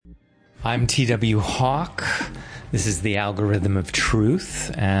I'm T.W. Hawk. This is the Algorithm of Truth,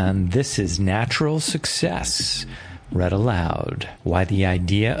 and this is Natural Success, read aloud. Why the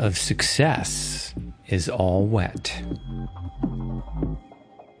idea of success is all wet.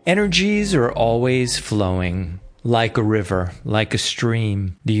 Energies are always flowing, like a river, like a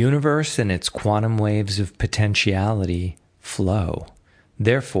stream. The universe and its quantum waves of potentiality flow.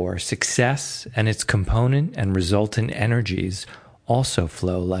 Therefore, success and its component and resultant energies also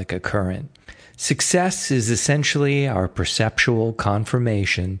flow like a current. Success is essentially our perceptual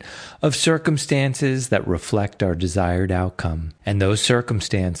confirmation of circumstances that reflect our desired outcome. And those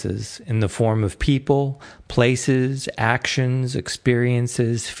circumstances, in the form of people, places, actions,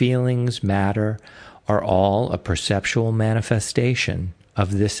 experiences, feelings, matter, are all a perceptual manifestation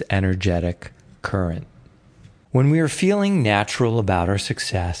of this energetic current. When we are feeling natural about our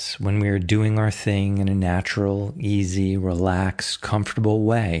success, when we are doing our thing in a natural, easy, relaxed, comfortable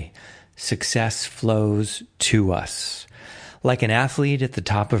way, success flows to us. Like an athlete at the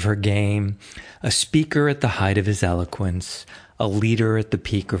top of her game, a speaker at the height of his eloquence, a leader at the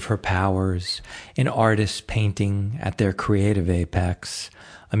peak of her powers, an artist painting at their creative apex,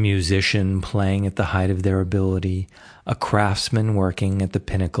 a musician playing at the height of their ability, a craftsman working at the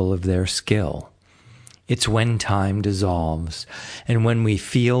pinnacle of their skill. It's when time dissolves, and when we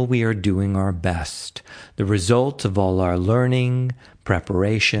feel we are doing our best, the result of all our learning,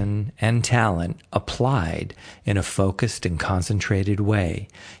 preparation, and talent applied in a focused and concentrated way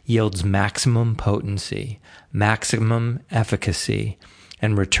yields maximum potency, maximum efficacy,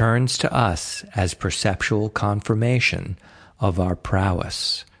 and returns to us as perceptual confirmation of our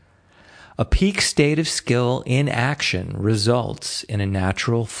prowess. A peak state of skill in action results in a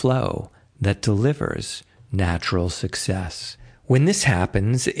natural flow that delivers natural success. When this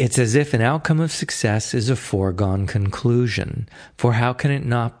happens, it's as if an outcome of success is a foregone conclusion. For how can it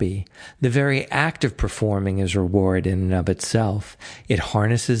not be? The very act of performing is reward in and of itself. It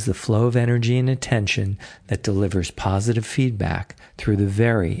harnesses the flow of energy and attention that delivers positive feedback through the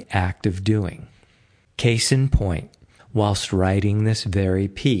very act of doing. Case in point, whilst writing this very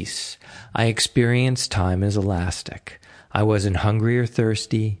piece, I experienced time as elastic. I wasn't hungry or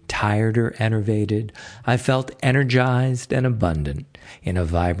thirsty, tired or enervated. I felt energized and abundant in a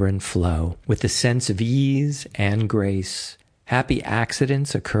vibrant flow with a sense of ease and grace. Happy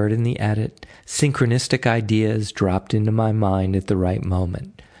accidents occurred in the edit. Synchronistic ideas dropped into my mind at the right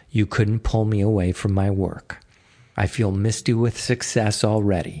moment. You couldn't pull me away from my work. I feel misty with success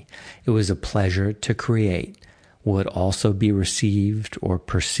already. It was a pleasure to create. Will it also be received or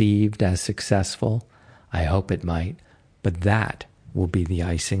perceived as successful? I hope it might. But that will be the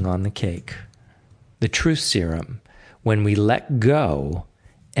icing on the cake. The truth serum. When we let go,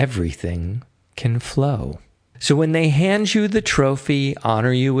 everything can flow. So when they hand you the trophy,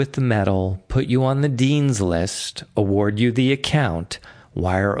 honor you with the medal, put you on the dean's list, award you the account,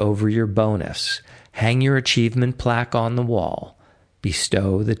 wire over your bonus, hang your achievement plaque on the wall,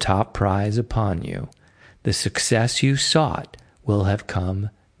 bestow the top prize upon you, the success you sought will have come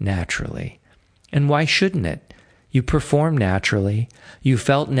naturally. And why shouldn't it? You perform naturally. You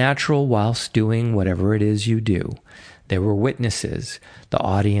felt natural whilst doing whatever it is you do. There were witnesses, the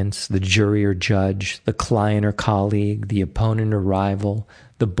audience, the jury or judge, the client or colleague, the opponent or rival,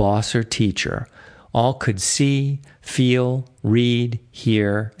 the boss or teacher. All could see, feel, read,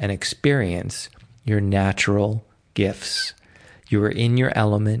 hear, and experience your natural gifts. You were in your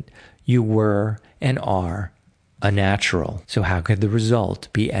element. You were and are a natural. So how could the result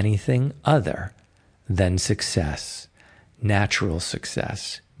be anything other than success, natural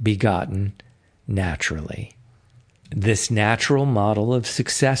success, begotten naturally? This natural model of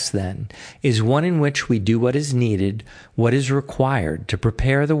success, then, is one in which we do what is needed, what is required to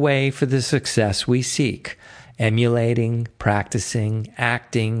prepare the way for the success we seek, emulating, practicing,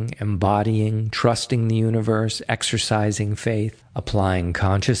 acting, embodying, trusting the universe, exercising faith, applying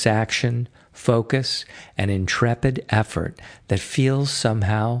conscious action, focus, and intrepid effort that feels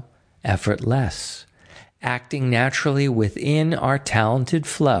somehow effortless. Acting naturally within our talented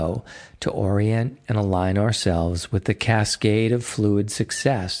flow to orient and align ourselves with the cascade of fluid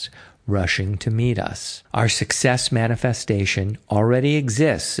success rushing to meet us. Our success manifestation already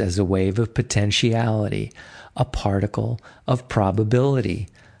exists as a wave of potentiality, a particle of probability,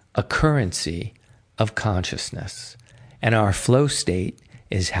 a currency of consciousness. And our flow state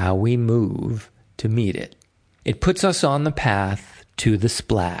is how we move to meet it. It puts us on the path to the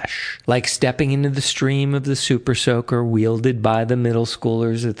splash, like stepping into the stream of the super soaker wielded by the middle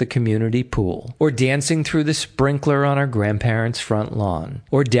schoolers at the community pool, or dancing through the sprinkler on our grandparents' front lawn,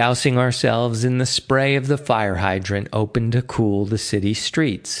 or dousing ourselves in the spray of the fire hydrant open to cool the city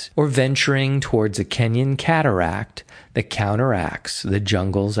streets, or venturing towards a Kenyan cataract that counteracts the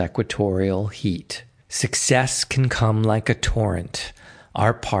jungle's equatorial heat. Success can come like a torrent.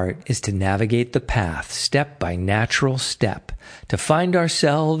 Our part is to navigate the path step by natural step, to find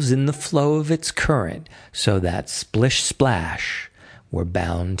ourselves in the flow of its current, so that splish splash, we're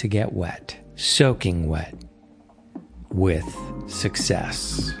bound to get wet, soaking wet, with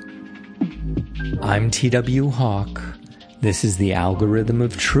success. I'm T.W. Hawk. This is the Algorithm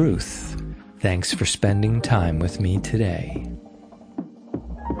of Truth. Thanks for spending time with me today.